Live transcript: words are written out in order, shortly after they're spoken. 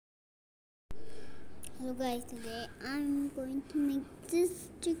Hello guys, today I'm going to make this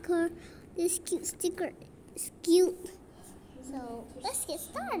sticker. This cute sticker is cute. So let's get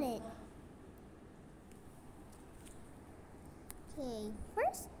started. Okay,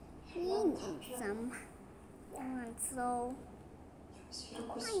 first we need some so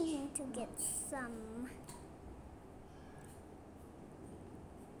I need to get some.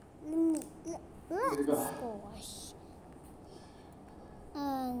 Let's wash.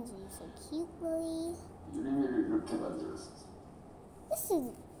 And use a cute lily. 유리미를 이렇게 만들었어. This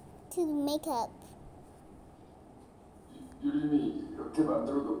is to make up. 유리미 이렇게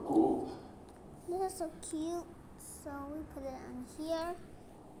만들어놓고. This is so cute. So we put it on here.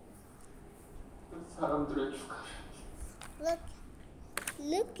 사람들의 휴가를.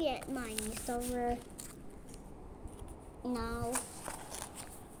 Look at mine. It's over. Now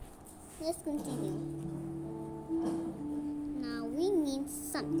let's continue. Now we need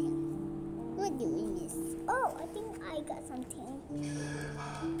something. What do we need? Oh, I think I got something.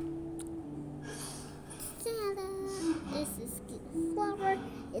 Ta-da! This is cute flower.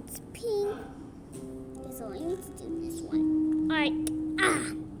 It's pink. Okay, so I need to do this one. Alright.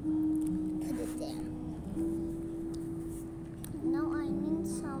 Put it there. Now I need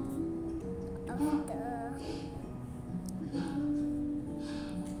some of the.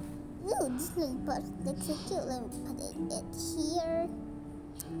 Ooh, this little part looks so cute. Let me put it here.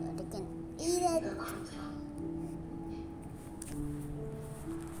 So they can eat it.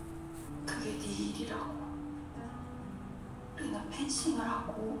 그게 네 일이라고. 우리는 펜싱을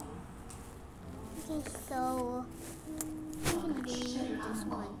하고. Okay, so I can do this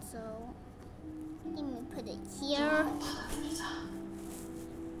one. So let me put it here. 받아들이자.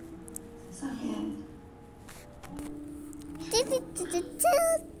 세상엔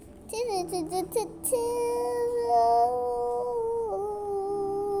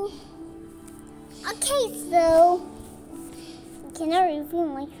Okay, so you cannot reveal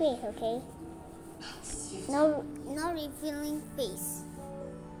my face, okay? No revealing face.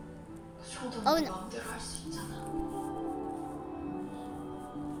 너 no. 마음대로 할 수 있잖아.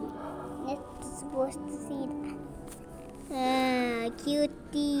 Not supposed to see that.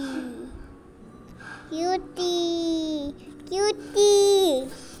 Cutie.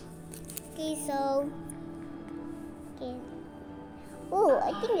 Okay, so. Okay. Oh,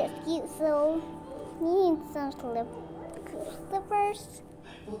 I think that's cute. So, we need some slippers.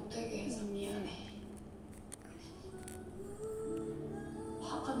 못되게 해서 미안해.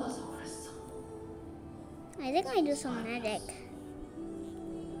 화가 나서 그랬어. I think I do some magic.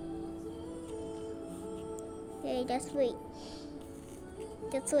 Okay, just wait.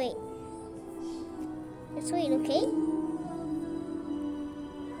 Just wait. Just wait, okay?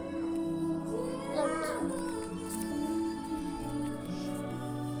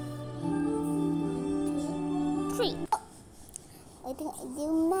 Three. I think I do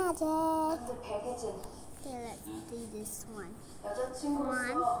magic. 근데 백혜진, Okay, let's do this one.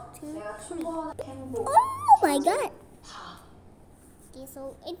 여자친구로서 1, 2, 내가 3. 추구하는 행복. Oh my god! 다. Okay,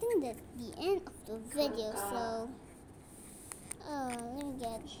 so I think that's the end of the video. So, let me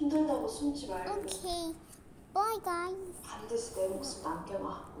get. 힘들다고 숨지 말고 Okay, bye guys. 반드시 내 모습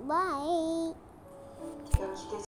남겨놔. Bye. 네가 기대